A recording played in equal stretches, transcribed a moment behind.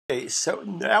Okay, so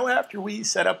now after we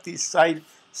set up the site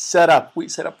setup, we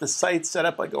set up the site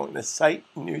setup by going to Site,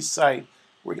 New Site.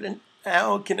 We're going to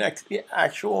now connect to the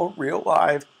actual real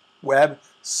live web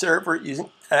server using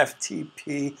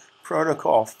FTP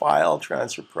protocol, file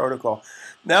transfer protocol.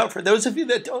 Now, for those of you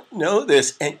that don't know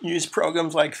this and use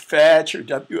programs like Fetch or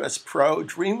WS Pro,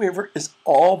 Dreamweaver is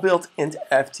all built into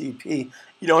FTP.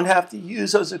 You don't have to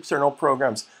use those external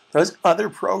programs. Those other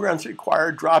programs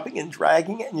require dropping and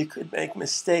dragging, and you could make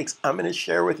mistakes. I'm going to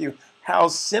share with you how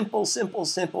simple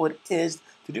it is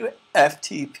to do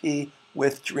FTP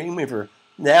with Dreamweaver.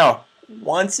 Now,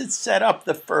 once it's set up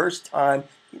the first time,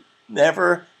 you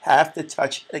never have to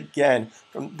touch it again.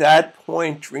 From that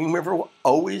point, Dreamweaver will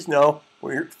always know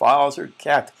where your files are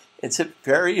kept. It's a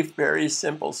very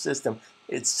simple system.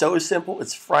 It's so simple,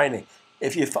 it's frightening.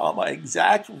 If you follow my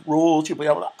exact rules, you'll be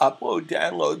able to upload,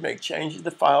 download, make changes to the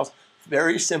files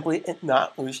very simply and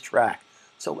not lose track.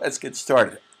 So let's get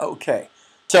started. Okay,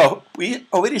 so we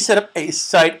already set up a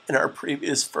site in our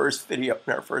first video.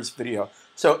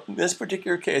 So in this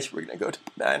particular case, we're going to go to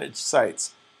Manage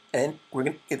Sites, and we're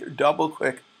going to either double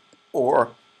click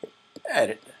or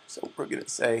edit. So we're going to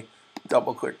say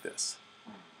double click this.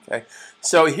 Okay,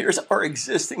 so here's our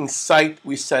existing site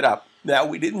we set up. Now,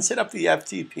 we didn't set up the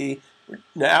FTP. We're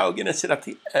now going to set up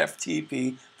the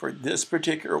FTP for this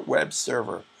particular web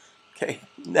server. Okay,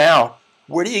 now,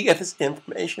 where do you get this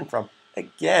information from?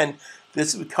 Again,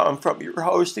 this would come from your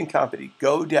hosting company,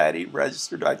 GoDaddy,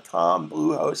 Register.com,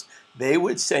 Bluehost. They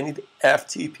would send you the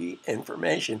FTP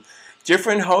information.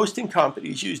 Different hosting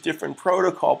companies use different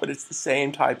protocol, but it's the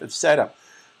same type of setup.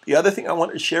 The other thing I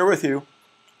want to share with you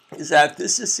is that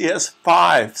this is CS5,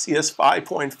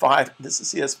 CS5.5, this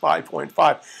is CS5.5.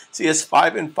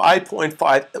 CS5 and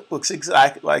 5.5, it looks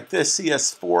exactly like this.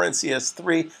 CS4 and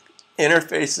CS3,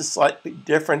 interface is slightly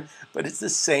different, but it's the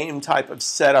same type of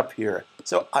setup here.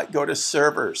 So I go to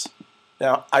servers.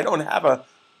 Now, I don't have a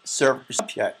server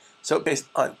set yet. So based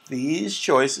on these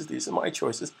choices, these are my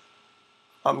choices,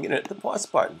 I'm going to hit the plus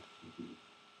button.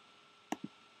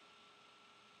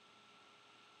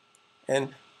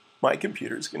 And my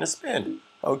computer is going to spin.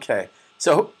 Okay,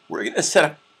 so we're going to set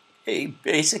up a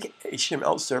basic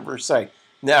HTML server site.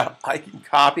 Now, I can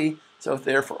copy, so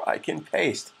therefore I can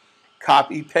paste.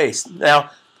 Copy, paste.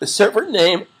 Now, the server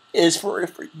name is for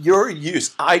your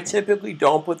use. I typically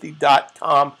don't put the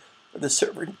 .com for the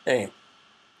server name.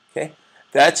 Okay,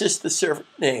 that's just the server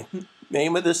name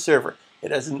of the server. It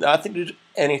has nothing to do with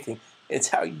anything. It's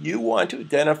how you want to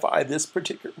identify this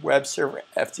particular web server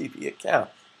FTP account.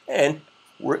 And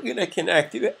we're going to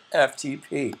connect to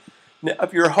FTP. Now,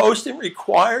 if your hosting company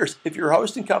requires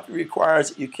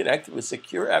that you connect to a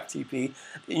secure FTP,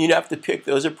 then you have to pick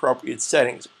those appropriate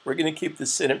settings. We're going to keep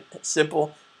this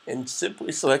simple and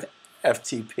simply select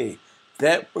FTP.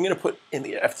 Then we're going to put in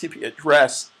the FTP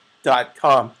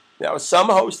address.com. Now, some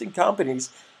hosting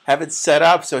companies have it set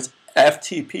up so it's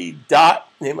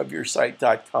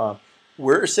ftp.nameofyoursite.com.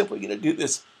 We're simply going to do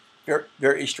this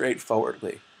very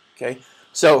straightforwardly. Okay,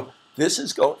 so this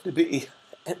is going to be,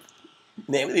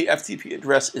 name of the FTP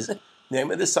address is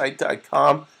name of the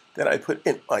site.com. Then I put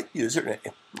in my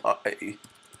username.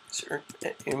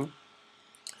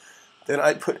 Then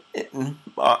I put in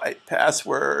my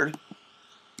password.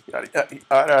 Yada, yada,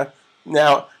 yada.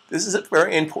 Now, this is a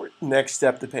very important next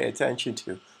step to pay attention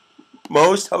to.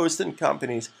 Most hosting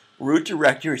companies root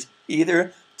directories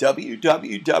either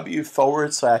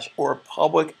www/ or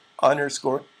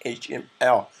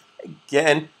public_HTML.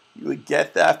 Again, you would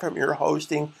get that from your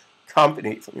hosting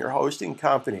company,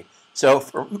 So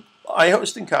for my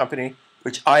hosting company,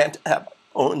 which I have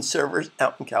own servers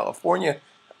out in California,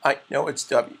 I know it's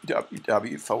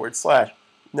www/.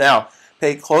 Now,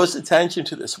 pay close attention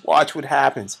to this. Watch what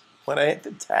happens. When I hit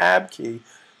the tab key,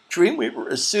 Dreamweaver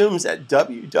assumes that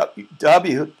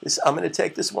www is, I'm going to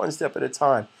take this one step at a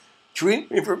time.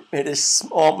 Dreamweaver made a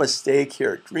small mistake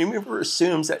here. Dreamweaver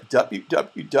assumes that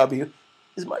www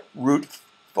is my root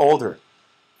folder.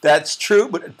 That's true,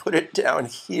 but it put it down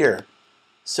here.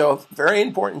 So, very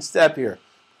important step here.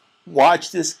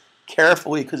 Watch this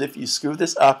carefully, because if you screw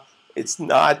this up, it's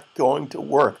not going to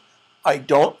work. I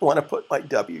don't want to put my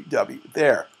www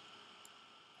there.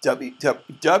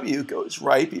 www goes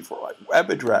right before my web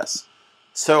address.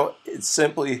 So, it's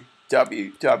simply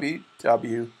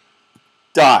www.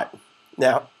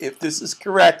 Now, if this is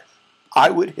correct,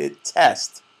 I would hit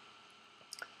test.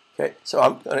 Okay, so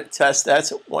I'm going to test that.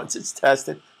 So once it's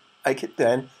tested, I can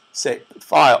then save the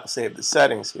file, save the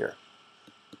settings here.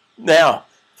 Now,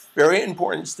 very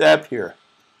important step here.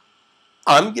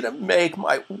 I'm going to make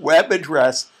my web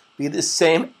address be the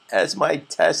same as my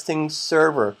testing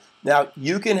server. Now,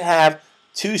 you can have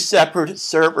two separate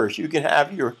servers. You can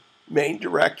have your main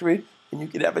directory and you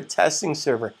can have a testing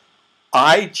server.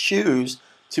 I choose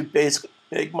to basically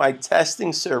make my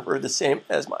testing server the same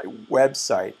as my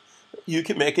website. You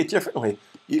can make it differently.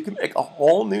 You can make a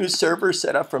whole new server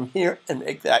set up from here and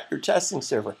make that your testing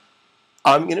server.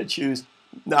 I'm going to choose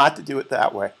not to do it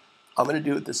that way. I'm going to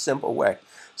do it the simple way.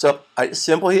 So I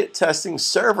simply hit testing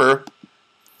server.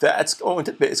 That's going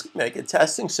to basically make a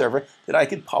testing server that I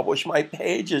can publish my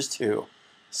pages to.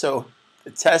 So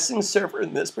the testing server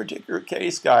in this particular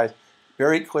case, guys,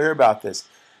 very clear about this.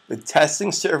 The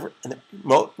testing server and the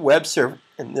remote web server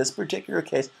in this particular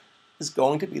case is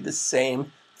going to be the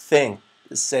same thing.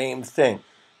 The same thing.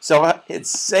 So I hit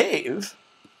save.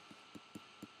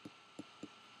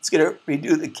 It's going to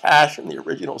redo the cache from the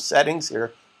original settings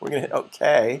here. We're going to hit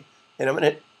OK, and I'm going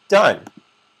to hit done.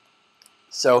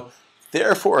 So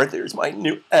therefore, there's my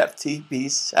new FTP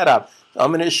setup. So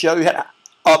I'm going to show you how to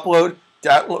upload,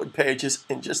 download pages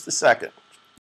in just a second.